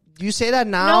 Everyone, you say that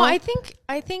now. No, I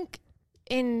think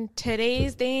in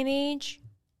today's day and age,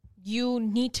 you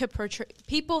need to portray.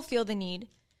 People feel the need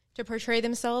to portray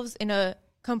themselves in a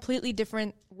completely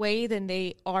different way than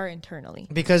they are internally,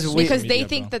 because because they Media,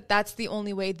 think bro. that that's the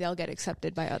only way they'll get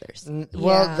accepted by others.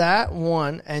 Well, Yeah. that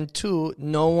one, and two,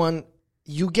 no one.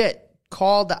 You get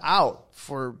called out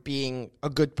for being a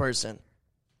good person.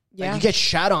 Yeah. Like you get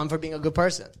shat on for being a good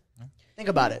person. Think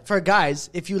about it. For guys,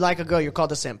 if you like a girl, you're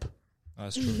called a simp.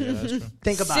 That's true. Yeah, that's true.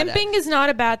 Think about Simping is not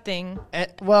a bad thing.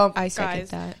 it. Well, I second Guys.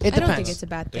 that. It I don't think depends. it's a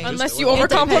bad thing. Unless you Well,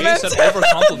 overcompliment. He said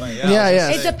overcompliment. Yeah. Yeah, I was yeah.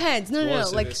 just It saying. depends. No,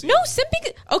 What like is it? No,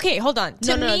 simping. Okay, hold on.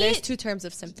 To no, me, there's two terms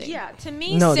of simping. Yeah, to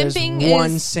me, no, there's simping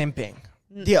one is. simping.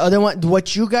 The other one,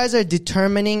 what you guys are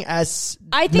determining as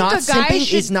I think not a guy simping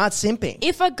should- is not simping.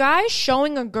 If a guy's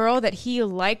showing a girl that he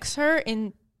likes her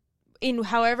in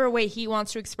however way he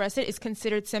wants to express it is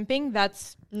considered simping,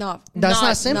 that's No, That's not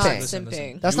not simping.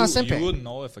 simping. That's not simping. You would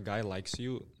know if a guy likes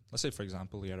you. Let's say, for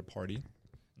example, you're at a party,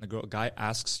 and a guy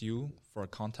asks you for a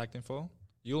contact info.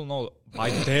 You'll know by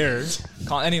their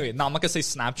anyway. Now I'm not gonna say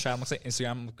Snapchat. I'm gonna say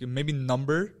Instagram. Maybe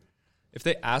number. If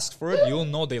they ask for it, you'll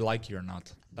know they like you or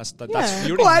not. That's you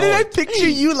already Why know did I it. picture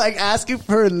you like asking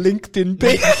for a LinkedIn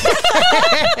page?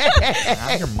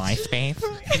 Have your MySpace?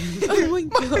 Oh my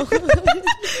god.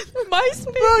 MySpace.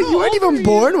 Bro, you weren't even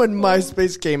born when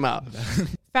MySpace came out.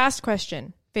 Fast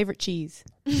question. Favorite cheese?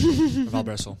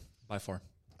 Valbressel by far.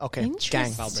 Okay, gang.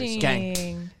 Interesting.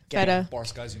 Gang. Feta.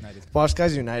 Bars guys united. Boss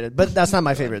Guys United. But that's not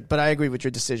my favorite. But I agree with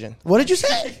your decision. What did you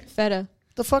say? Feta.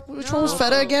 The fuck? Which one was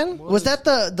feta again? Was that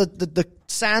the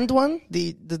sand one?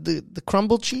 The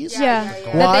crumbled cheese? Yeah.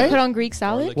 Why? That they put on Greek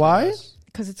salad? Garlic, Why? yes.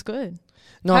 Because it's good.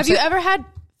 No, Have I'm you saying- ever had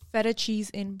feta cheese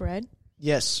in bread?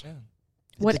 Yes. Yeah.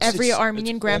 What It's- every it's-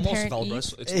 Armenian grandparent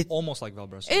almost eats? Valbressel. It's It- almost like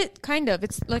Valbressel. It kind of.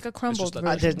 It's like a crumbled that-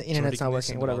 version. The internet's not Ridiculous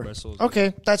working. and Whatever. Valbressel is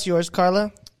Okay, that's yours,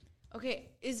 Carla. Okay,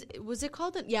 was it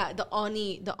called the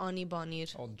Ani Bonir?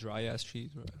 Oh, dry ass cheese.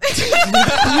 Bro.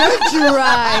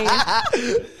 Dry.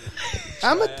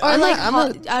 I'm a I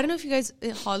I'm don't know if you guys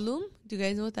halloum. Do you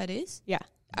guys know what that is? Yeah,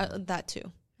 That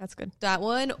too. that's good. That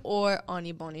one or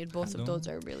Ani Bonir. Both Halloum. of those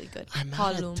are really good.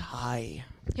 not a Halloum. Thai.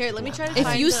 Here, let me try to If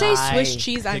find you the- say Thai. Swiss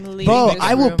cheese, I'm leaving Bro, this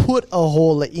I will room. put a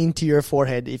hole into your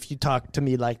forehead if you talk to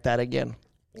me like that again.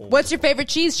 What's your favorite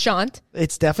cheese, Shant?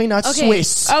 It's definitely not Okay.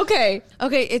 Swiss. Okay.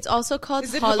 Okay, it's also called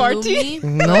Is it halloumi.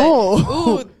 No.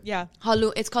 Ooh, yeah.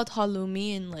 It's called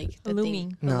halloumi and like the Halloumi.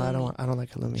 thing. No, I don't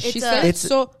like halloumi. It's She a- said it's-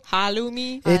 so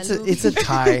halloumi It's a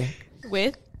Thai.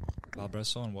 with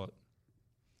Valbressel and what?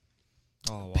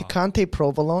 Oh wow. Picante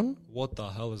provolone. What the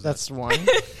hell is That's one.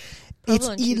 It's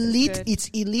Provolone cheese is elite. good. It's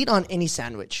elite on any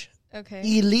sandwich. okay.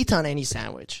 Elite on any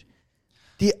sandwich.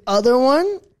 The other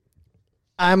one,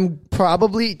 I'm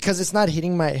probably, because it's not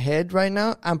hitting my head right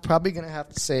now, I'm probably going to have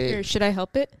to say, Here, should I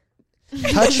help it?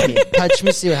 touch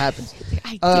me, see what happens.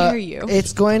 I dare you.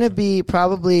 It's going to be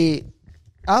probably,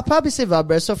 I'll probably say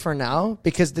Valbressel for now,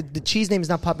 because the cheese name is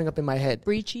not popping up in my head.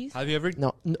 Brie cheese. Have you ever?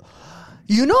 No.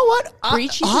 You know what? Brie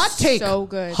cheese hot is take. so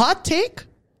good. Hot take.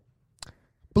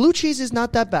 Blue cheese is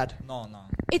not that bad. No.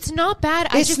 It's not bad.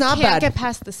 I It's just not can't bad. get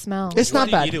past the smell. It's not What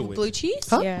do you bad. eat it with? Blue cheese?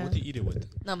 Huh? Yeah. What do you eat it with?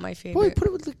 Not my Boy, you favorite. put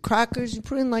it with like crackers. You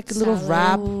put in like a little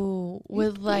wrap. Ooh,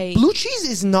 with like Blue cheese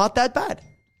is not that bad.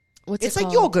 what's It's it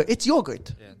like called? yogurt. It's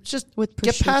yogurt. Yeah. It's just With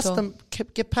get past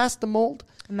prosciutto. get past the mold.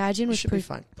 Imagine It with should be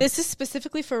fine. This is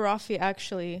specifically for Rafi,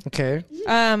 actually. Okay.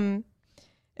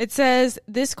 It says,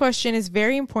 this question is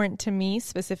very important to me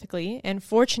specifically, and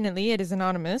fortunately it is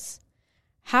anonymous.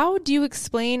 How do you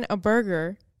explain a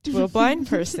burger to a blind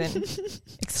person?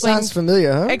 Sounds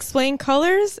familiar, huh? Explain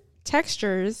colors,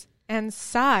 textures, and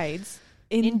sides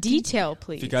in detail,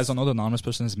 please. If you guys don't know, the anonymous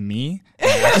person is me.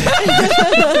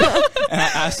 And I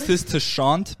asked this to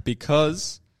Shant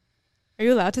because Are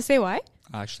you allowed to say why?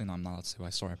 actually no, I'm not allowed to say why.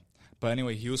 Sorry. But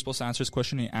anyway, he was supposed to answer his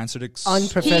question. He answered it.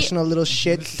 Unprofessional little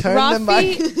shit. Turn them back.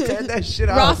 Turn that shit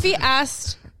off. Rafi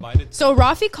asked. Why did- So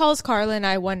Rafi calls Carla and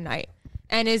I one night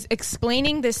and is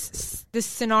explaining this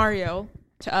scenario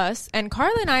to us, and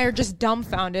Carla and I are just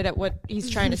dumbfounded at what he's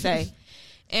trying to say.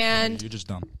 And You're just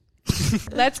dumb.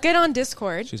 let's get on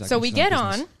Discord. She's So acting we she's get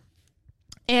on business. on,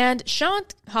 and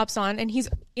Shant hops on, and he's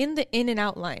in the in and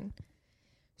out line.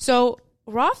 So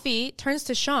Rafi turns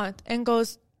to Shant and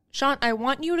goes, Shant, I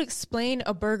want you to explain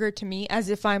a burger to me as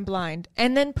if I'm blind,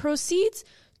 and then proceeds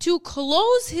to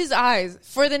close his eyes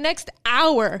for the next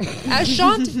hour as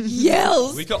Shant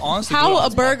yells We could honestly do it how on a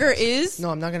this burger podcast. is.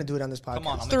 No, I'm not gonna do it on this podcast. Come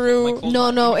on, I'm Through- gonna close No,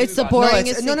 my- no, Give me it's the the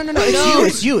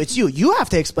guys. boring. It's you. You have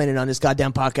to explain it on this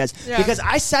goddamn podcast Yeah. because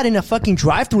I sat in a fucking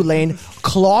drive-through lane,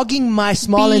 clogging my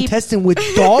small Beep. intestine with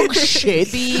dog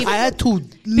shit. Beep. I had to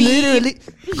literally,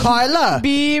 Carla,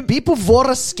 Beep. People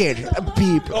were scared.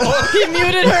 Beep. He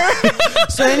muted her.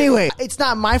 So anyway, it's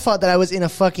not my fault that I was in a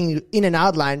fucking in and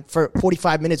out line for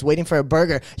 45 minutes minutes waiting for a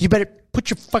burger. You better put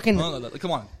your fucking... No,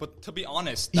 come on. But to be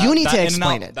honest... You need to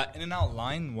explain it. That In-N-Out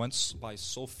line went by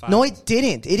so fast. No, it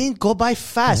didn't. It didn't go by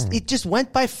fast. It just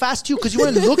went by fast too because you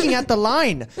weren't looking at the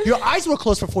line. Your eyes were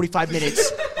closed for 45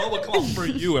 minutes. No, but come on. For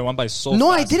you, it went by so fast. No,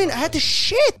 I didn't. I had to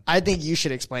shit. I think you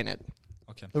should explain it.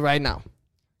 Okay. Right now.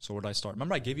 So where did I start?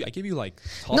 Remember, I gave you like...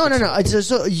 No.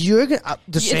 So you're going to...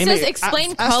 It says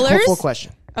explain colors. Ask the full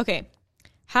question. Okay.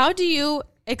 How do you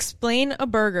explain a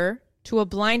burger to a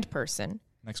blind person?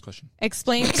 Next question.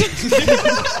 Explain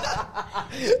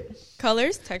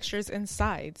colors, textures, and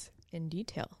sides in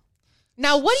detail.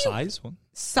 Now, what do you... Size? What?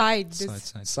 Sides.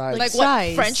 Size. Like Size.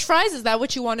 what? French fries? Is that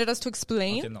what you wanted us to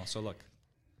explain? Okay, no. So look.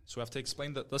 So we have to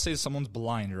explain that. Let's say someone's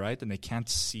blind, right? And they can't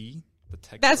see the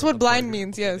texture. That's what of the blind burger.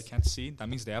 means, Okay, yes. They can't see. That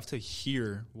means they have to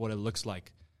hear what it looks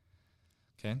like.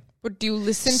 Okay? But do you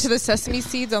listen to the sesame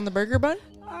seeds on the burger bun?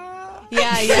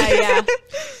 Yeah.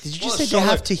 Did you Well, just say Sean, they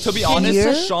have look, to to be hear?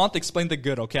 honest, Sean explained it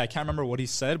good. Okay, I can't remember what he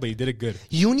said, but he did it good.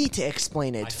 You need to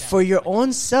explain it for your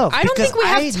own self. I don't because think we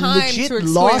have I time legit to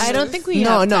explain lost. this. I don't think we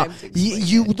have time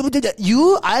to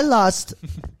You. I lost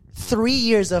 3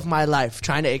 years of my life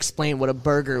trying to explain what a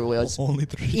burger was. Only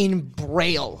 3. In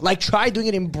Braille. Like, try doing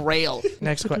it in Braille.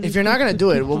 Next question. If you're not going to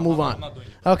do it, we'll move on. not doing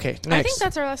it. Okay, next. I think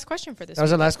that's our last question for this. That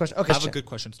was our last question. Okay, I have a shit. good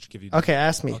question to give you. Okay,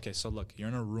 ask me. Okay, so look, you're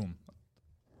in a room.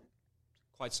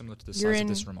 Quite similar to the You're size of in-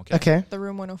 this room, okay? Okay. The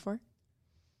room 104.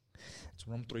 It's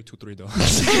room 323, though.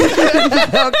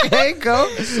 Okay, go.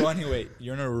 So anyway,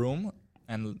 you're in a room,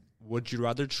 and would you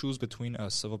rather choose between a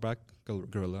silverback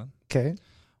gorilla Okay.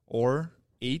 or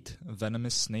 8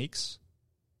 venomous snakes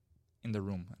in the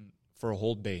room for a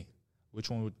whole day? Which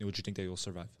one would you think they will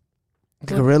survive?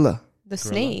 Gorilla. The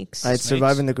snakes. I'd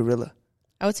survive in the gorilla.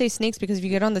 I would say snakes because if you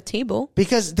get on the table.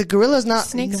 Because the gorilla's not...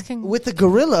 Snakes can With the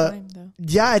gorilla, climb, though.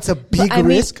 yeah, it's a big I mean-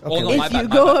 risk. Okay. Oh, no, If my you bad,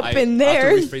 my go bad. up in I there-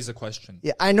 have to rephrase the question.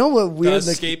 Yeah, I know what The weird...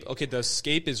 escape, okay, the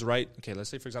escape is right. Okay,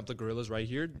 let's say, for example, the gorilla's right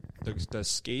here. The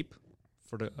escape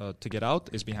for the to get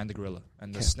out is behind the gorilla.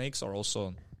 And the snakes are also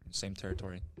in the same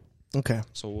territory. Okay.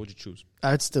 So what would you choose?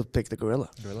 I'd still pick the gorilla.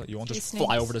 Gorilla? You won't These just fly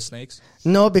snakes. over the snakes?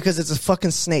 No, because it's a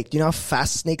fucking snake. Do you know how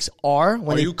fast snakes are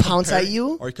when they pounce at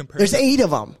you? Are you comparing? There's 8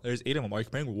 of them. There's 8 of them. Are you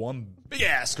comparing one big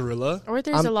ass gorilla? Or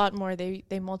there's a lot more. They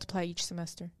multiply each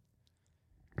semester.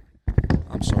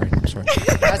 I'm sorry.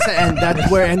 That's the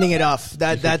end. We're ending it off.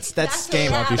 That's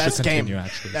game. wrap. You That's should game. continue,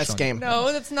 actually. That's Sean. game.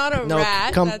 No, that's not a No,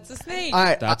 rat. come- That's a snake. All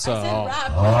right. That's a.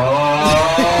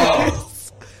 Oh.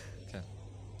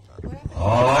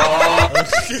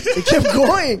 It kept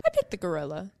going. I picked the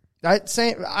gorilla. I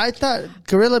thought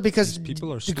gorilla because These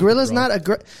people are the stupid, gorilla's bro.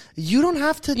 not You don't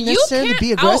have to You necessarily can't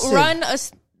be aggressive. outrun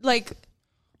us. Like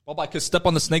Well, I could step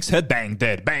on the snake's head, bang,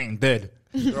 dead, bang, dead.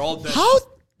 They're all dead.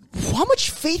 How much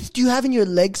faith do you have in your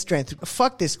leg strength?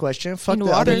 Fuck this question. Fuck In the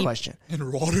water. other question.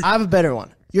 In water. I have a better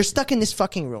one. You're stuck in this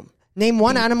fucking room. Name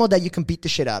one animal that you can beat the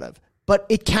shit out of, but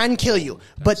it can kill you.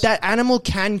 But that animal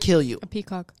can kill you. a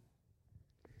peacock.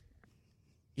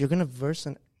 You're gonna verse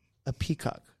a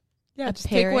peacock. Yeah, A just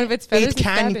take one parrot? of its feathers. It and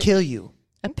can stab it. kill you.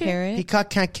 A parrot. Peacock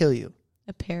can't kill you.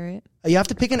 A parrot. You have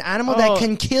to pick an animal that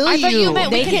can kill I you. thought you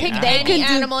meant we They can can- pick they any can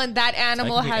do- animal, and that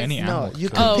animal I can pick has any No, animal. you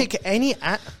could. can pick any.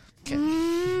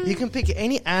 You can pick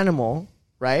any animal,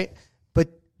 right? But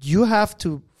you have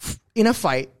to, in a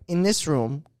fight in this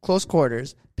room, close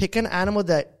quarters, pick an animal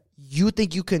that you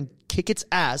think you can kick its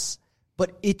ass,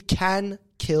 but it can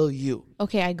kill you.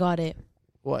 Okay, I got it.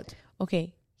 What?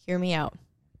 Okay, hear me out.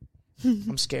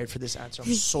 I'm scared for this answer.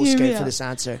 I'm so Hear me scared for out. this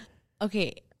answer.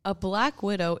 Okay, a black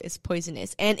widow is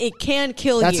poisonous and it can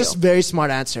kill That's you. a very smart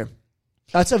answer.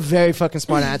 That's a very fucking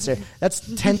smart answer. That's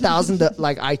 10,000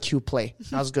 like IQ play.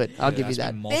 That was good. I'll give you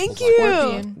that. Thank you.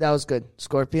 Scorpion. That was good.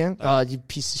 Scorpion? Oh, you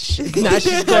piece of shit. Now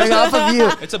she's going off of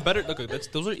you. It's a better look.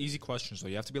 Those are easy questions, so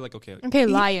you have to be like, okay. Okay,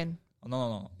 lion.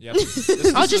 No. You have to,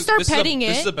 this I'll is just start this is petting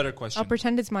This it. is a better question. I'll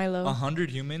pretend it's Milo.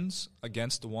 100 humans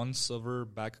against one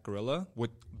silverback gorilla with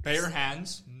bare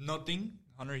hands, nothing.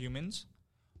 100 humans,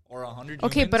 or 100.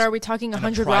 Okay, humans but are we talking and a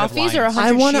 100 pride of Ralfies or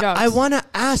lions. 100 I Sheedogs? wanna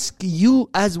ask you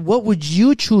as what would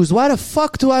you choose? Why the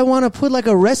fuck do I want to put like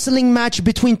a wrestling match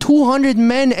between 200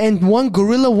 men and one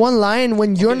gorilla, one lion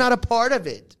when you're not a part of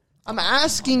it? I'm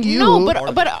asking you. No,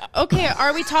 but okay,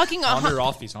 are we talking 100 100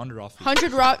 Ralfies, 100 Ralfies.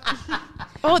 100 rock?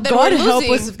 Oh, then God we're help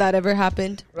losing. us if that ever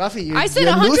happened. Rafi, you, I said you're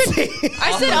 100. losing.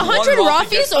 I said One 100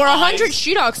 Ralphie gets Ralfies the or 100 eyes.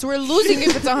 Sheedogs. We're losing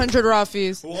if it's 100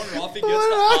 Ralfies. One Ralphie gets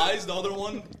the eyes, the other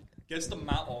one gets the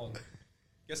mouth. Oh,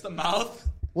 gets the mouth.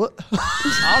 What?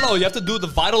 I don't know. You have to do the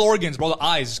vital organs, bro. The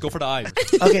eyes. Just go for the eyes.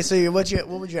 Okay, so what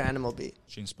would your animal be?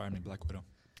 She inspired me, Black Widow.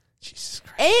 Jesus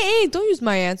Christ. Hey, don't use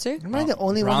my answer. Am I the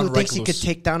only brown one who thinks he could recluse.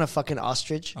 take down a fucking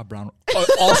ostrich? A brown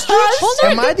ostrich.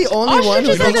 Am I the only one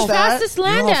who Ostriches are thinks the that? fastest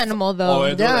land animal, though.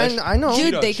 Oh, Yeah, I know. Dude,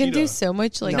 Cheetah, they can do cheetah. so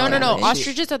much. Like No, No. no.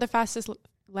 Ostriches are the fastest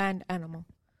land animal.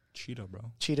 Cheetah,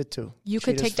 bro. Cheetah too. You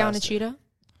could Cheetah's take down a faster. cheetah.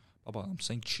 Baba,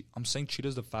 I'm saying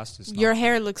cheetah's the fastest. Your now.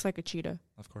 hair looks like a cheetah.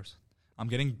 Of course. I'm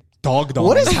getting dogged on.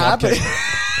 What is this happening?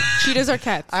 podcast. Cheetahs are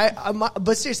cats.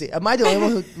 But seriously, am I the only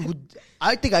one who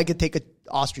I think I could take a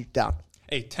ostrich down?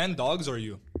 Hey, 10 dogs or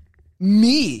you?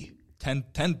 Me. 10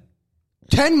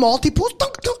 10 multiples?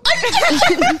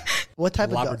 What type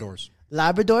of dog? Labradors.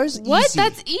 Labradors? what? Easy.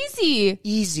 That's easy.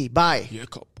 Easy. Bye.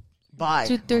 Jacob. Bye.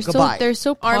 Dude, they're Goodbye.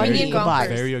 so Armenian potty. Goodbye.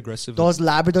 Gompers. Very aggressive. Those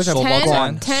Labradors are So Ten,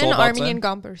 Sobotan. 10 Sobotan. Armenian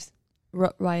Gompers.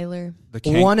 Rottweiler.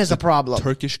 The One is a problem.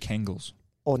 Turkish Kangles.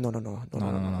 Oh, no. No.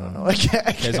 I can't.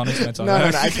 Okay, it's honest, No,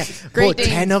 I can't. Great Bro, Danes.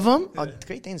 10 of them? Oh,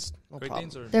 Great Danes. No Great problem.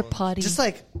 Danes are They're potty. Just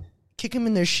like kick them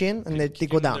in their shin and they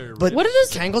go them in down. their But What are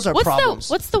those? Kangles are what's problems.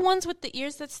 What's the ones with the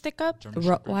ears that stick up? German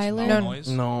Shepherds. Rottweiler? No. Malinois.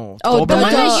 No. Oh, the one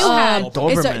one that you had. It's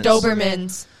Dobermans.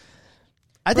 Dobermans.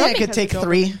 I think I Robbie could has a take Doberman.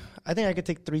 3. I think I could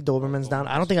take 3 Dobermans down.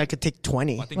 I don't think I could take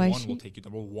 20. I think Why one she- will take you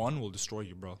down. Well, one will destroy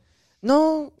you, bro.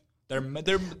 No. They're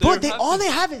Bro, all they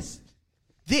have is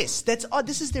this. That's all.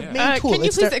 This is their Yeah. main tool. Can you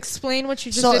It's please their- explain what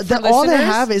you just so did for all they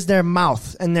listeners? have is their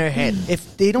mouth and their head.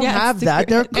 If they don't Yeah, have it's that,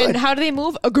 they're good. And how do they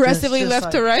move? Aggressively Just left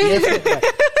like to right? left to right.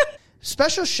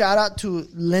 Special shout out to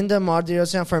Linda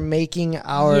Mardirosian for making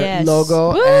our Yes.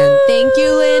 logo. Woo! And Thank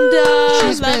you, Linda.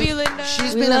 she's love been, you, Linda.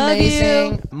 She's We been love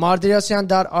amazing.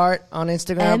 Mardirosian.art on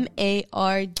Instagram.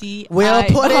 MARD. We'll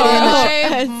put it in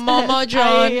the Hi, Mama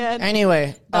John.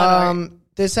 Anyway, art.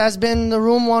 this has been the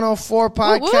Room 104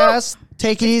 podcast.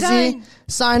 Take it easy. done.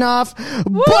 Sign off.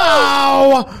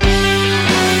 Bow!